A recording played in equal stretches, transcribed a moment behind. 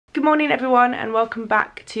Good morning everyone and welcome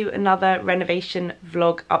back to another renovation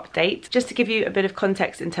vlog update. Just to give you a bit of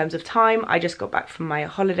context in terms of time, I just got back from my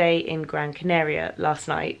holiday in Gran Canaria last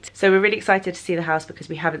night. So we're really excited to see the house because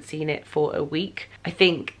we haven't seen it for a week. I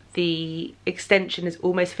think the extension is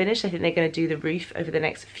almost finished. I think they're going to do the roof over the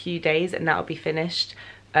next few days and that'll be finished.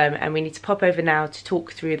 And we need to pop over now to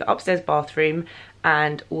talk through the upstairs bathroom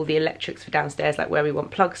and all the electrics for downstairs, like where we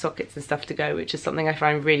want plug sockets and stuff to go, which is something I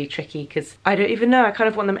find really tricky because I don't even know. I kind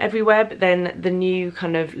of want them everywhere, but then the new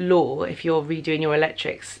kind of law, if you're redoing your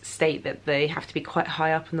electrics, state that they have to be quite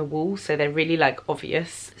high up on the wall, so they're really like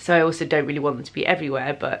obvious. So I also don't really want them to be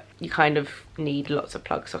everywhere, but you kind of need lots of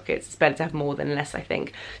plug sockets. It's better to have more than less, I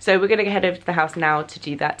think. So we're gonna head over to the house now to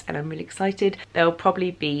do that, and I'm really excited. There'll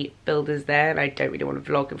probably be builders there and I don't really want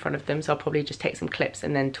to vlog in front of them, so I'll probably just take some clips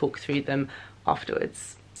and then talk through them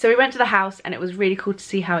afterwards. So we went to the house and it was really cool to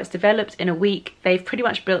see how it's developed in a week. They've pretty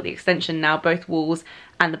much built the extension now, both walls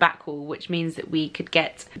and the back wall, which means that we could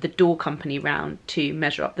get the door company round to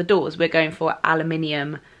measure up the doors. We're going for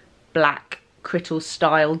aluminium black Crittall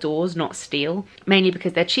style doors, not steel, mainly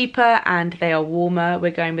because they're cheaper and they are warmer.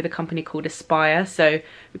 We're going with a company called Aspire, so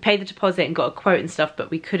we paid the deposit and got a quote and stuff,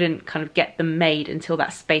 but we couldn't kind of get them made until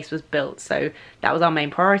that space was built, so that was our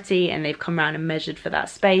main priority, and they've come around and measured for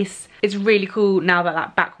that space. It's really cool now that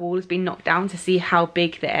that back wall has been knocked down to see how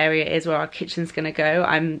big the area is where our kitchen's gonna go.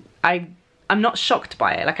 I'm not shocked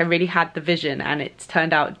by it. Like, I really had the vision and it's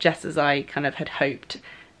turned out just as I kind of had hoped.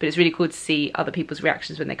 But it's really cool to see other people's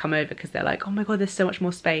reactions when they come over, because they're like, oh my god, there's so much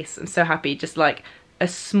more space. I'm so happy. Just like a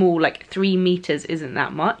small, like 3 meters isn't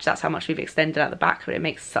that much. That's how much we've extended out the back, but it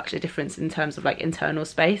makes such a difference in terms of like internal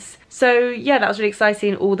space. So yeah, that was really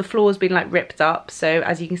exciting. All the floors been like ripped up. So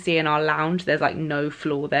as you can see in our lounge, there's like no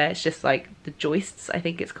floor there. It's just like the joists, I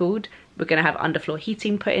think it's called. We're gonna have underfloor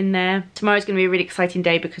heating put in there. Tomorrow's gonna be a really exciting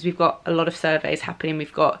day because we've got a lot of surveys happening.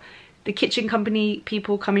 We've got the kitchen company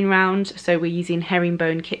people coming round, so we're using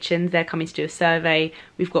Herringbone Kitchens. They're coming to do a survey.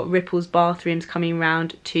 We've got Ripple's bathrooms coming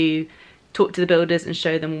round to talk to the builders and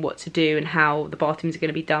show them what to do and how the bathrooms are going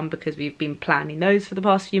to be done, because we've been planning those for the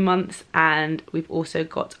past few months. And we've also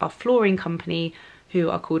got our flooring company, who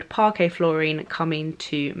are called Parquet Flooring, coming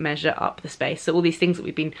to measure up the space. So all these things that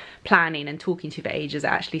we've been planning and talking to for ages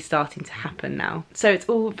are actually starting to happen now. So it's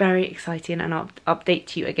all very exciting, and I'll update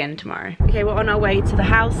to you again tomorrow. Okay, we're on our way to the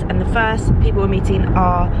house, and the first people we're meeting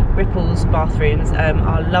are Ripple's bathrooms.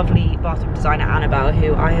 Our lovely bathroom designer Annabelle,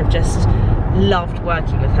 who I have just loved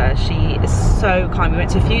working with her. She is so kind. We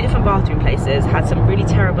went to a few different bathroom places, had some really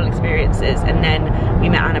terrible experiences, and then we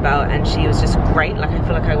met Annabelle and she was just great. Like, I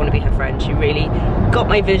feel like I want to be her friend. She really got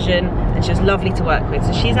my vision and she was lovely to work with.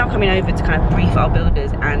 So she's now coming over to kind of brief our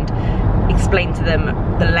builders and explain to them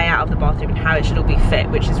the layout of the bathroom and how it should all be fit,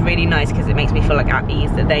 which is really nice because it makes me feel like at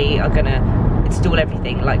ease that they are gonna install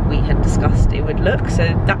everything like we had discussed it would look. So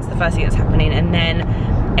that's the first thing that's happening. And then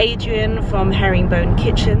Adrian from Herringbone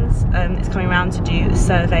Kitchens is coming around to do a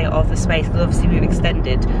survey of the space, because obviously we've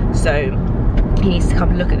extended, so he needs to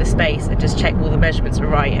come look at the space and just check all the measurements are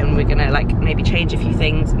right. And we're gonna like maybe change a few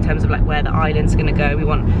things in terms of like where the island's gonna go. We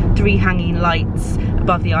want 3 hanging lights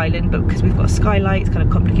above the island, but because we've got a skylight, it's kind of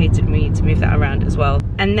complicated. We need to move that around as well.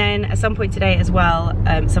 And then at some point today as well,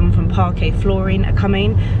 someone from Parquet Flooring are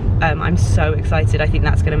coming. I'm so excited. I think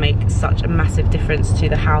that's going to make such a massive difference to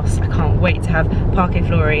the house. I can't wait to have Parquet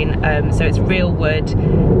Flooring. So it's real wood.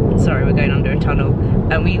 Sorry, we're going under a tunnel.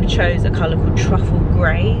 And we chose a colour called Truffle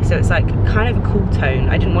Grey. So it's like kind of a cool tone.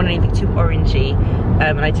 I didn't want anything too orangey,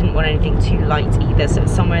 and I didn't want anything too light either. So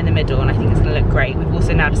it's somewhere in the middle, and I think it's going to look great. We've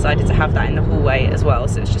also now decided to have that in the hallway as well.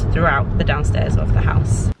 So it's just throughout the downstairs of the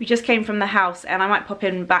house. We just came from the house, and I might pop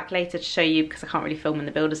in back later to show you because I can't really film when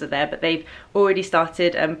the builders are there, but they've already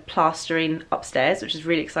started plastering upstairs, which is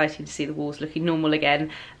really exciting to see the walls looking normal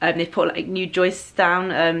again. They've put like new joists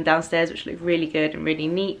down downstairs, which look really good and really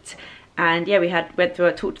neat. And yeah,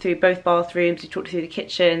 talked through both bathrooms, we talked through the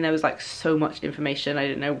kitchen. There was like so much information. I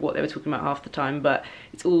didn't know what they were talking about half the time, but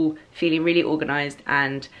it's all feeling really organised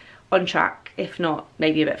and on track, if not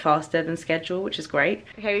maybe a bit faster than schedule, which is great.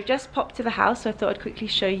 Okay, we've just popped to the house, so I thought I'd quickly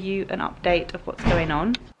show you an update of what's going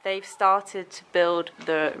on. They've started to build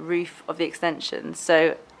the roof of the extension.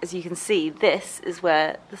 So as you can see, this is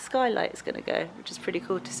where the skylight is going to go, which is pretty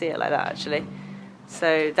cool to see it like that actually.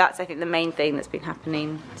 So that's, I think, the main thing that's been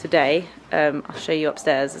happening today. I'll show you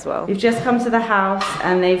upstairs as well. We've just come to the house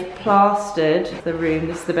and they've plastered the room.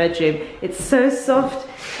 This is the bedroom. It's so soft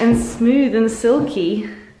and smooth and silky.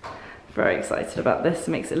 Very excited about this.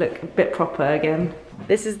 It makes it look a bit proper again.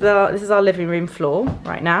 This is our living room floor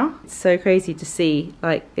right now. It's so crazy to see,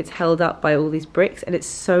 like, it's held up by all these bricks and it's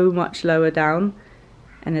so much lower down.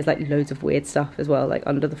 And there's like loads of weird stuff as well, like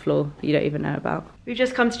under the floor that you don't even know about. We've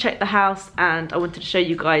just come to check the house and I wanted to show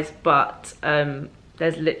you guys, but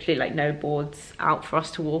there's literally like no boards out for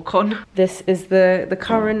us to walk on. This is the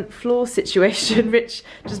current floor situation. Rich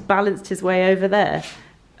just balanced his way over there.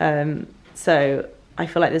 So I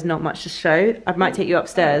feel like there's not much to show. I might take you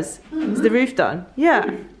upstairs. Is the roof done? Yeah,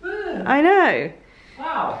 I know.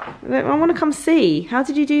 Wow. I want to come see. How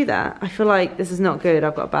did you do that? I feel like this is not good.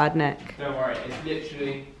 I've got a bad neck. Don't worry, it's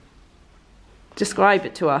literally... Describe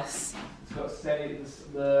it to us. It's got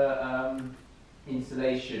the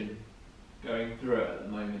insulation going through it at the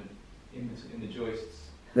moment in the joists.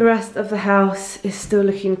 The rest of the house is still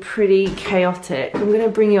looking pretty chaotic. I'm going to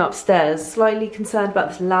bring you upstairs. Slightly concerned about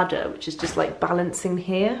this ladder, which is just like balancing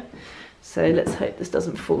here. So let's hope this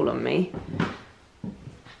doesn't fall on me.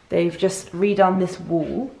 They've just redone this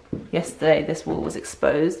wall. Yesterday this wall was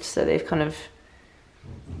exposed, so they've kind of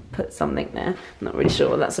put something there. I'm not really sure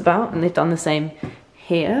what that's about. And they've done the same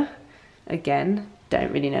here. Again,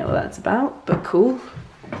 don't really know what that's about, but cool.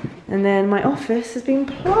 And then my office has been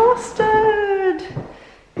plastered.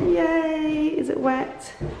 Yay, is it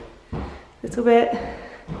wet? A little bit.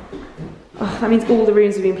 Oh, that means all the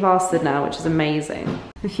rooms have been plastered now, which is amazing.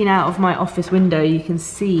 Looking out of my office window, you can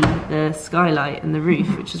see the skylight and the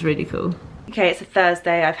roof, which is really cool. Okay, it's a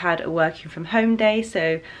Thursday. I've had a working from home day,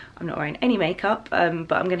 so I'm not wearing any makeup, but I'm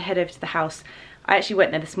gonna head over to the house. I actually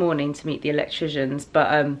went there this morning to meet the electricians,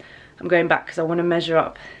 but I'm going back because I want to measure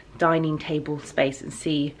up dining table space and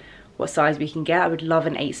see what size we can get. I would love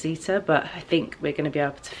an 8-seater, but I think we're going to be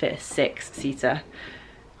able to fit a 6-seater,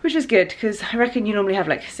 which is good because I reckon you normally have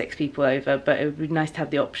like 6 people over, but it would be nice to have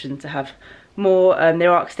the option to have more.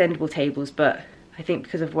 There are extendable tables, but I think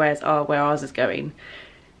because of where ours is going,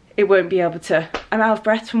 it won't be able to. I'm out of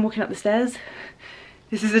breath from walking up the stairs.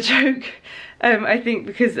 This is a joke. I think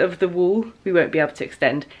because of the wall, we won't be able to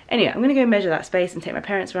extend. Anyway, I'm gonna go measure that space and take my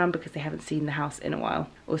parents around because they haven't seen the house in a while.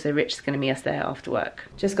 Also, Rich is gonna meet us there after work.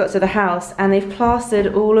 Just got to the house and they've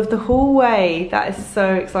plastered all of the hallway. That is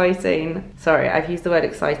so exciting. Sorry, I've used the word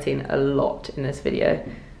exciting a lot in this video,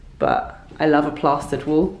 but I love a plastered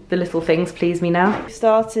wall. The little things please me now.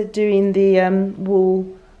 Started doing the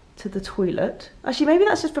wall to the toilet. Actually, maybe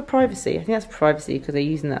that's just for privacy. I think that's for privacy because they're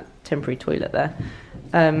using that temporary toilet there.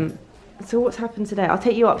 So what's happened today? I'll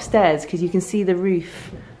take you upstairs because you can see the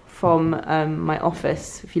roof from my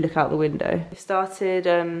office if you look out the window. I've started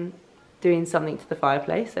doing something to the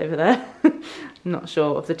fireplace over there. I'm not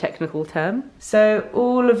sure of the technical term. So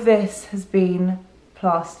all of this has been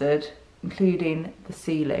plastered, including the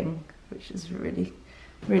ceiling, which is really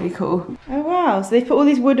cool. Oh wow, so they've put all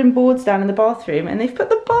these wooden boards down in the bathroom and they've put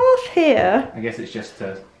the bath here. I guess it's just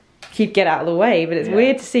to get out of the way, but it's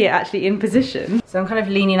weird to see it actually in position. So I'm kind of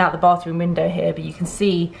leaning out the bathroom window here, but you can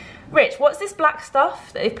see, Rich, what's this black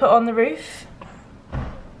stuff that they've put on the roof? I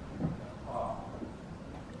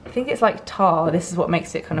think it's like tar. This is what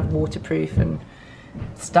makes it kind of waterproof and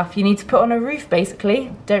stuff you need to put on a roof,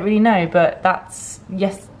 basically. Don't really know, but that's,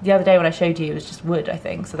 yes, the other day when I showed you, it was just wood, I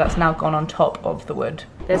think. So that's now gone on top of the wood.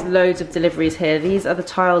 There's loads of deliveries here. These are the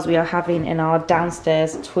tiles we are having in our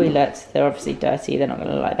downstairs toilet. They're obviously dirty, they're not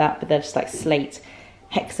gonna look like that, but they're just like slate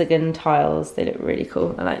hexagon tiles. They look really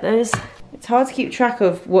cool, I like those. It's hard to keep track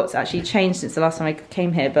of what's actually changed since the last time I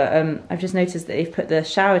came here, but I've just noticed that they've put the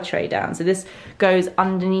shower tray down. So this goes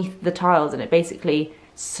underneath the tiles and it basically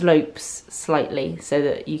slopes slightly so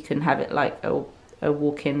that you can have it like a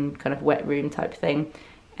walk-in kind of wet room type thing,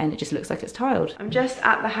 and it just looks like it's tiled. I'm just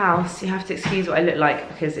at the house. You have to excuse what I look like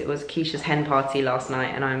because it was Keisha's hen party last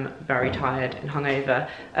night and I'm very tired and hungover.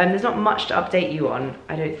 There's not much to update you on,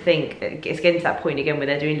 I don't think. It's getting to that point again where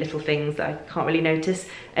they're doing little things that I can't really notice,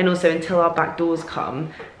 and also until our back doors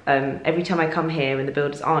come, every time I come here and the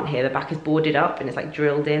builders aren't here, the back is boarded up and it's like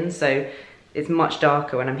drilled in, so it's much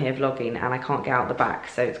darker when I'm here vlogging and I can't get out the back,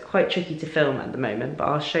 so it's quite tricky to film at the moment, but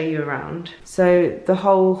I'll show you around. So the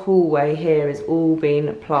whole hallway here is all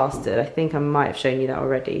been plastered. I think I might have shown you that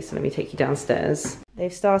already, so let me take you downstairs.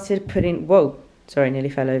 They've started putting, whoa, sorry, nearly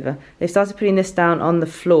fell over. They've started putting this down on the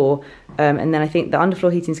floor, and then I think the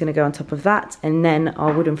underfloor heating is going to go on top of that, and then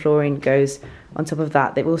our wooden flooring goes on top of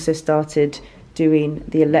that. They've also started doing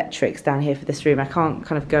the electrics down here for this room. I can't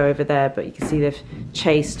kind of go over there, but you can see they've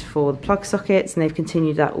chased for the plug sockets and they've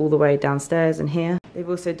continued that all the way downstairs and here. They've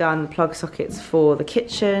also done plug sockets for the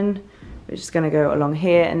kitchen, which is going to go along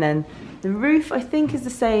here, and then the roof I think is the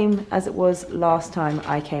same as it was last time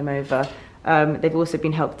I came over. They've also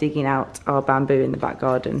been helped digging out our bamboo in the back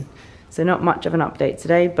garden. So not much of an update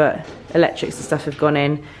today, but electrics and stuff have gone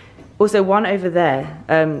in. Also, one over there,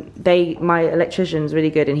 my electrician's really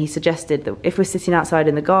good, and he suggested that if we're sitting outside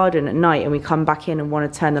in the garden at night and we come back in and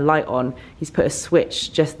want to turn the light on, he's put a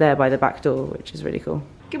switch just there by the back door, which is really cool.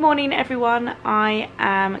 Good morning, everyone. I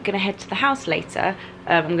am going to head to the house later.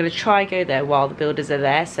 I'm going to try go there while the builders are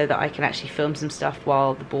there so that I can actually film some stuff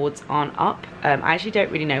while the boards aren't up. I actually don't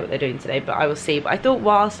really know what they're doing today, but I will see. But I thought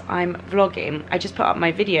whilst I'm vlogging, I just put up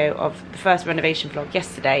my video of the first renovation vlog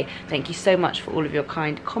yesterday. Thank you so much for all of your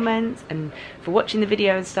kind comments and for watching the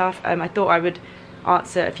video and stuff. I thought I would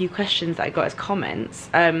answer a few questions that I got as comments.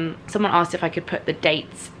 Someone asked if I could put the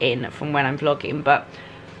dates in from when I'm vlogging, but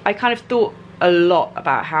I kind of thought a lot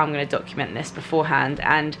about how I'm going to document this beforehand,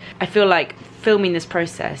 and I feel like filming this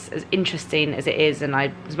process, as interesting as it is and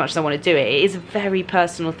as much as I want to do it, it is a very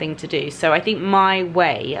personal thing to do. So I think my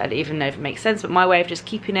way, I don't even know if it makes sense, but my way of just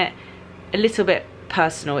keeping it a little bit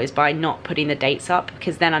personal is by not putting the dates up,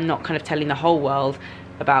 because then I'm not kind of telling the whole world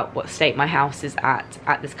about what state my house is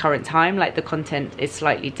at this current time. Like, the content is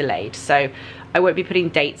slightly delayed, so I won't be putting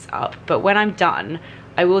dates up. But when I'm done,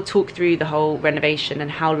 I will talk through the whole renovation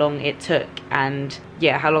and how long it took, and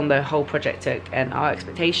yeah, how long the whole project took, and our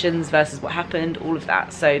expectations versus what happened, all of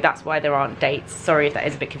that. So that's why there aren't dates. Sorry if that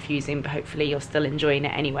is a bit confusing, but hopefully you're still enjoying it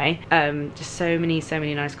anyway. Just so many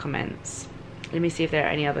nice comments. Let me see if there are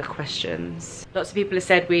any other questions. Lots of people have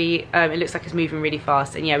said it looks like it's moving really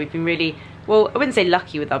fast, and yeah, we've been really, well, I wouldn't say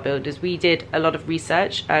lucky with our builders. We did a lot of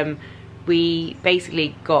research. We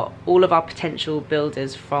basically got all of our potential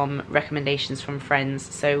builders from recommendations from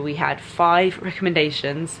friends. So we had 5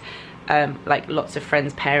 recommendations, like lots of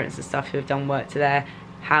friends, parents and stuff who have done work to their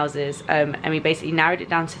houses, and we basically narrowed it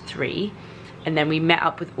down to 3, and then we met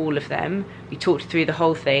up with all of them. We talked through the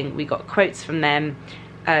whole thing. We got quotes from them.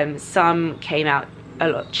 Some came out a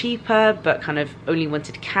lot cheaper but kind of only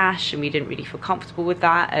wanted cash, and we didn't really feel comfortable with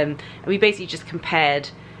that, and we basically just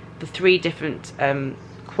compared the 3 different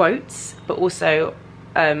quotes, but also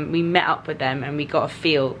we met up with them and we got a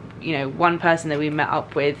feel. You know, one person that we met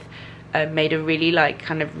up with made a really like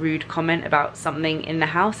kind of rude comment about something in the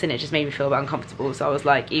house, and it just made me feel a bit uncomfortable. So I was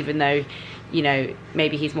like, even though, you know,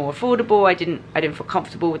 maybe he's more affordable, I didn't feel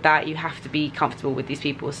comfortable with that. You have to be comfortable with these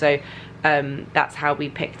people. So that's how we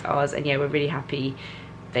picked ours, and yeah, we're really happy.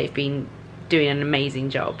 They've been doing an amazing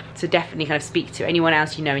job. So definitely kind of speak to anyone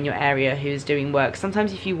else you know in your area who's doing work.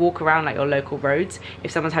 Sometimes if you walk around like your local roads,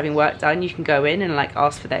 if someone's having work done, you can go in and like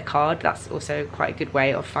ask for their card. That's also quite a good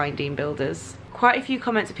way of finding builders. Quite a few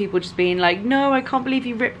comments of people just being like, no, I can't believe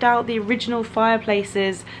you ripped out the original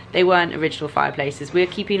fireplaces. They weren't original fireplaces. We're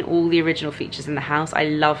keeping all the original features in the house. I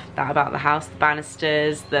love that about the house. The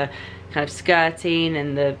banisters, the kind of skirting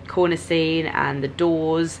and the cornicing and the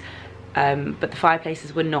doors. But the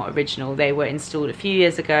fireplaces were not original. They were installed a few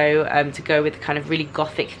years ago to go with the kind of really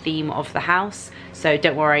gothic theme of the house. So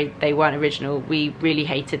don't worry, they weren't original. We really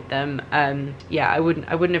hated them. Yeah, I wouldn't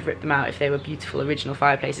have ripped them out if they were beautiful original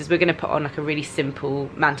fireplaces. We're going to put on like a really simple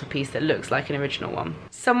mantelpiece that looks like an original one.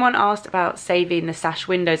 Someone asked about saving the sash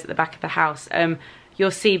windows at the back of the house. You'll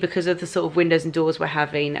see, because of the sort of windows and doors we're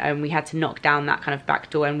having, we had to knock down that kind of back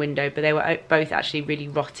door and window, but they were both actually really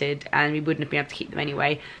rotted and we wouldn't have been able to keep them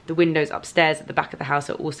anyway. The windows upstairs at the back of the house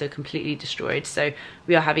are also completely destroyed, so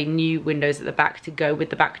we are having new windows at the back to go with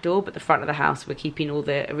the back door, but the front of the house we're keeping all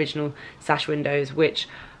the original sash windows, which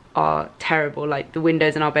are terrible. Like, the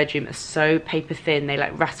windows in our bedroom are so paper thin, they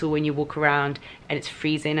like rattle when you walk around, and it's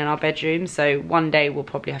freezing in our bedroom. So one day we'll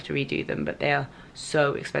probably have to redo them, but they are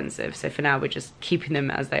so expensive. So for now we're just keeping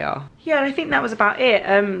them as they are. Yeah, and I think that was about it.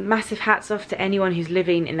 Massive hats off to anyone who's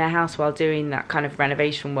living in their house while doing that kind of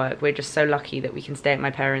renovation work. We're just so lucky that we can stay at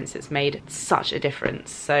my parents'. It's made such a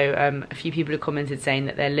difference. So a few people have commented saying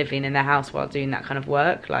that they're living in their house while doing that kind of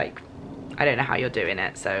work. Like, I don't know how you're doing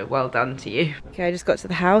it, so well done to you. Okay, I just got to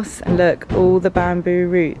the house and look, all the bamboo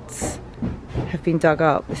roots have been dug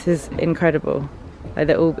up. This is incredible. Like,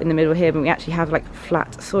 they're all in the middle here, but we actually have like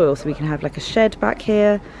flat soil, so we can have like a shed back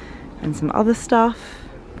here and some other stuff.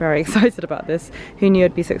 Very excited about this. Who knew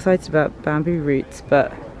I'd be so excited about bamboo roots,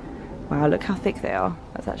 but wow, look how thick they are.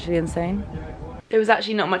 That's actually insane. There was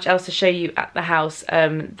actually not much else to show you at the house.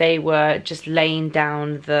 They were just laying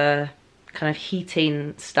down the kind of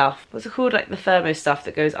heating stuff. What's it called? Like the thermo stuff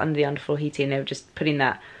that goes under the underfloor heating. They were just putting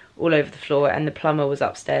that all over the floor, and the plumber was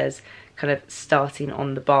upstairs kind of starting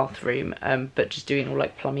on the bathroom, but just doing all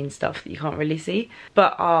like plumbing stuff that you can't really see.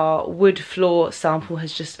 But our wood floor sample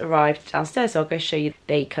has just arrived downstairs, so I'll go show you.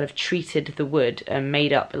 They kind of treated the wood and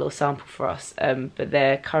made up a little sample for us, but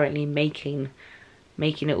they're currently making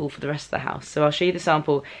it all for the rest of the house. So I'll show you the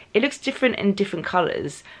sample. It looks different in different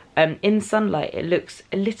colours. In sunlight it looks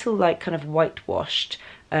a little like kind of whitewashed.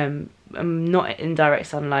 Not in direct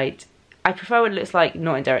sunlight I prefer what it looks like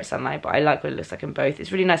not in direct sunlight, but I like what it looks like in both.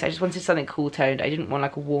 It's really nice. I just wanted something cool toned. I didn't want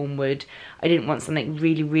like a warm wood. I didn't want something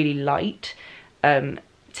really, really light.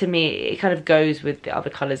 To me, it kind of goes with the other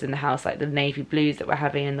colours in the house, like the navy blues that we're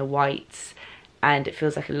having and the whites, and it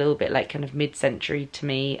feels like a little bit like kind of mid-century to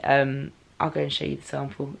me. I'll go and show you the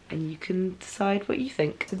sample and you can decide what you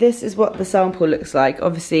think. So this is what the sample looks like.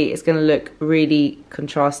 Obviously it's going to look really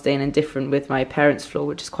contrasting and different with my parents' floor,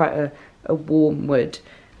 which is quite a warm wood.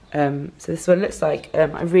 So this is what it looks like.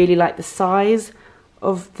 I really like the size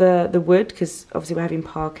of the wood, because obviously we're having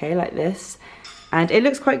parquet like this. And it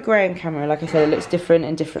looks quite grey on camera. Like I said, it looks different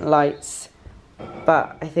in different lights.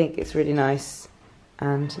 But I think it's really nice.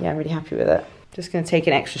 And yeah, I'm really happy with it. Just going to take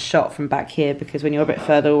an extra shot from back here, because when you're a bit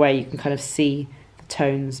further away, you can kind of see the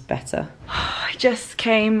tones better. I just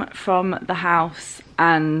came from the house,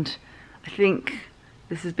 and I think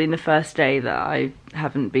this has been the first day that I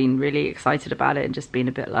haven't been really excited about it and just been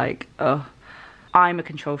a bit like, oh. I'm a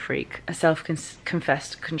control freak, a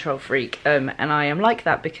self-confessed control freak, and I am like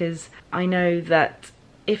that because I know that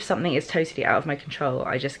if something is totally out of my control,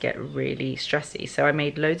 I just get really stressy. So I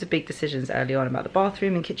made loads of big decisions early on about the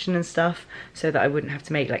bathroom and kitchen and stuff, so that I wouldn't have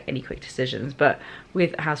to make like any quick decisions. But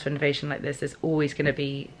with a house renovation like this, there's always going to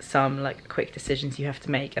be some like quick decisions you have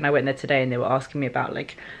to make. And I went there today and they were asking me about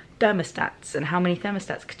like thermostats and how many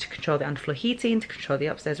thermostats to control the underfloor heating, to control the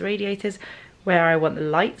upstairs radiators, where I want the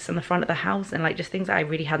lights on the front of the house, and like just things that I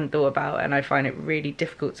really hadn't thought about. And I find it really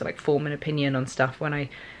difficult to like form an opinion on stuff when I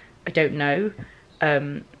don't know.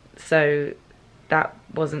 So that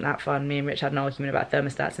wasn't that fun. Me and Rich had an argument about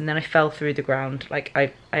thermostats, and then I fell through the ground. Like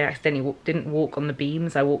I accidentally didn't walk on the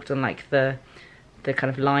beams. I walked on like the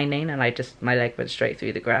kind of lining, and my leg went straight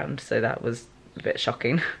through the ground. So that was a bit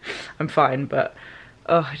shocking. I'm fine, but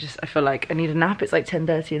oh, I feel like I need a nap. It's like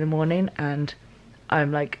 10:30 in the morning, and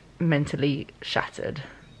I'm like mentally shattered.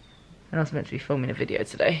 And I was meant to be filming a video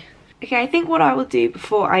today. Okay, I think what I will do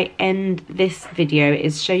before I end this video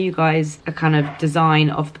is show you guys a kind of design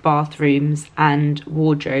of the bathrooms and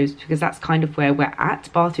wardrobes, because that's kind of where we're at.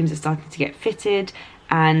 Bathrooms are starting to get fitted,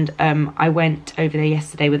 and I went over there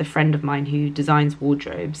yesterday with a friend of mine who designs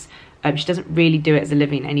wardrobes. She doesn't really do it as a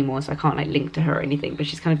living anymore, so I can't like link to her or anything, but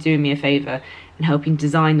she's kind of doing me a favour and helping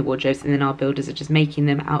design the wardrobes, and then our builders are just making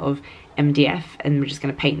them out of MDF, and we're just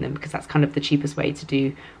going to paint them because that's kind of the cheapest way to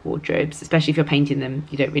do wardrobes. Especially if you're painting them,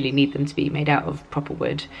 you don't really need them to be made out of proper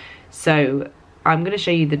wood. So I'm going to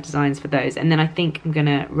show you the designs for those, and then I think I'm going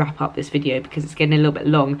to wrap up this video because it's getting a little bit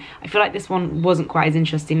long. I feel like this one wasn't quite as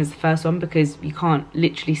interesting as the first one because you can't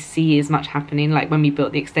literally see as much happening. Like when we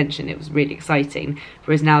built the extension, it was really exciting,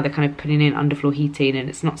 whereas now they're kind of putting in underfloor heating and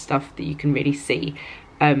it's not stuff that you can really see.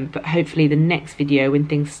 But hopefully the next video, when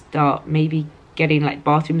things start maybe getting like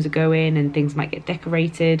bathrooms are going and things might get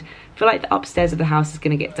decorated, I feel like the upstairs of the house is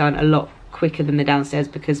going to get done a lot quicker than the downstairs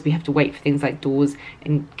because we have to wait for things like doors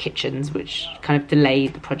and kitchens, which kind of delay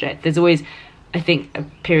the project. There's always, I think, a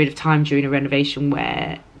period of time during a renovation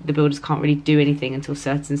where the builders can't really do anything until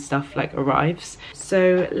certain stuff like arrives.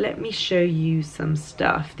 So let me show you some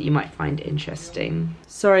stuff that you might find interesting.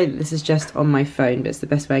 Sorry that this is just on my phone, but it's the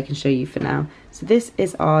best way I can show you for now. So this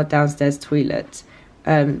is our downstairs toilet.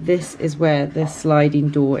 This is where the sliding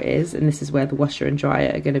door is, and this is where the washer and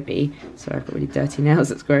dryer are going to be. Sorry, I've got really dirty nails,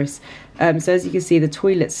 that's gross. So as you can see, the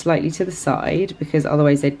toilet's slightly to the side because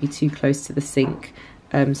otherwise they'd be too close to the sink.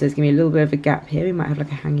 So there's going to be a little bit of a gap here. We might have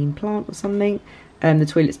like a hanging plant or something. The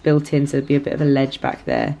toilet's built in, so there'll be a bit of a ledge back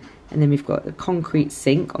there. And then we've got a concrete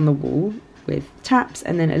sink on the wall with taps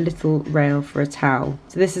and then a little rail for a towel.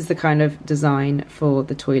 So this is the kind of design for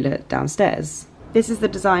the toilet downstairs. This is the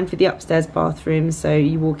design for the upstairs bathroom. So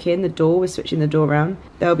you walk in the door, we're switching the door around.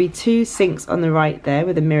 There'll be two sinks on the right there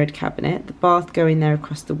with a mirrored cabinet, the bath going there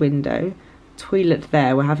across the window, toilet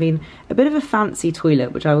there. We're having a bit of a fancy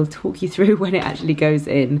toilet, which I will talk you through when it actually goes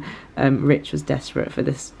in. Rich was desperate for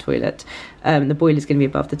this toilet. The boiler's going to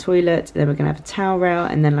be above the toilet, then we're going to have a towel rail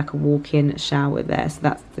and then like a walk-in shower there. So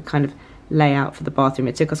that's the kind of layout for the bathroom.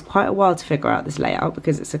 It took us quite a while to figure out this layout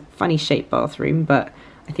because it's a funny shaped bathroom, but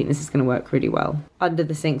I think this is going to work really well. Under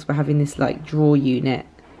the sinks we're having this like drawer unit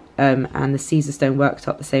and the Caesar stone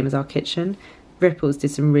worktop, the same as our kitchen. Ripples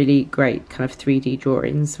did some really great kind of 3D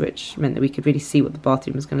drawings, which meant that we could really see what the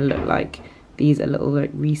bathroom was going to look like. These are little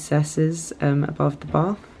like recesses above the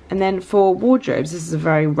bath. And then for wardrobes, this is a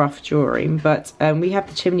very rough drawing, but we have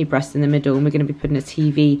the chimney breast in the middle and we're going to be putting a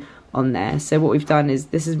TV on there. So what we've done is,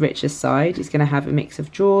 this is Rich's side. He's going to have a mix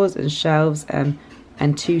of drawers and shelves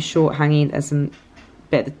and two short hanging and some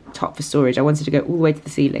bit at the top for storage. I wanted to go all the way to the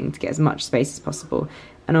ceiling to get as much space as possible.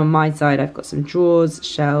 And on my side I've got some drawers,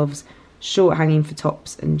 shelves, short hanging for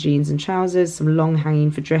tops and jeans and trousers, some long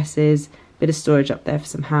hanging for dresses, bit of storage up there for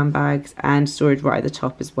some handbags, and storage right at the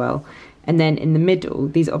top as well. And then in the middle,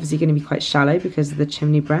 these are obviously going to be quite shallow because of the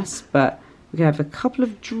chimney breasts, but we're going to have a couple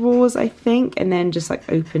of drawers, I think, and then just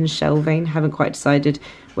like open shelving. Haven't quite decided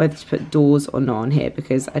whether to put doors or not on here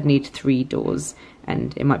because I'd need 3 doors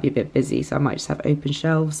and it might be a bit busy, so I might just have open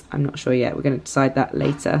shelves. I'm not sure yet. We're going to decide that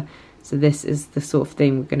later. So this is the sort of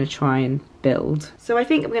thing we're going to try and build. So I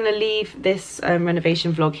think I'm going to leave this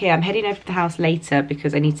renovation vlog here. I'm heading over to the house later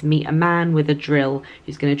because I need to meet a man with a drill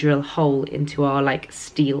who's going to drill a hole into our like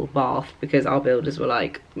steel bath, because our builders were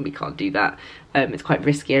like, we can't do that. It's quite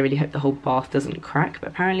risky. I really hope the whole bath doesn't crack, but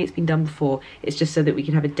apparently it's been done before. It's just so that we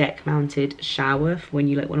can have a deck mounted shower for when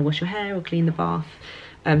you like want to wash your hair or clean the bath.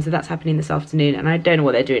 So that's happening this afternoon, and I don't know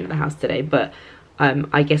what they're doing at the house today, but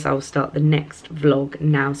I guess I'll start the next vlog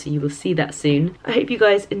now, so you will see that soon. I hope you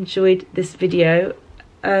guys enjoyed this video.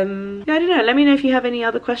 Yeah, I don't know, let me know if you have any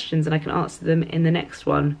other questions and I can answer them in the next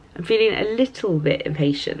one. I'm feeling a little bit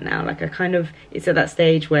impatient now, like it's at that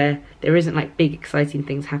stage where there isn't like big exciting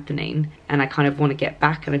things happening and I kind of want to get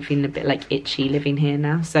back, and I'm feeling a bit like itchy living here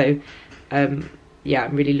now. So yeah,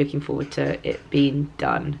 I'm really looking forward to it being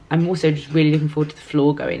done. I'm also just really looking forward to the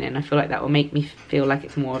floor going in. I feel like that will make me feel like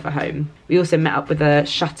it's more of a home. We also met up with a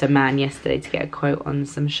shutter man yesterday to get a quote on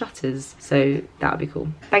some shutters, so that'll be cool.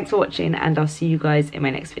 Thanks for watching, and I'll see you guys in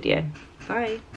my next video. Bye.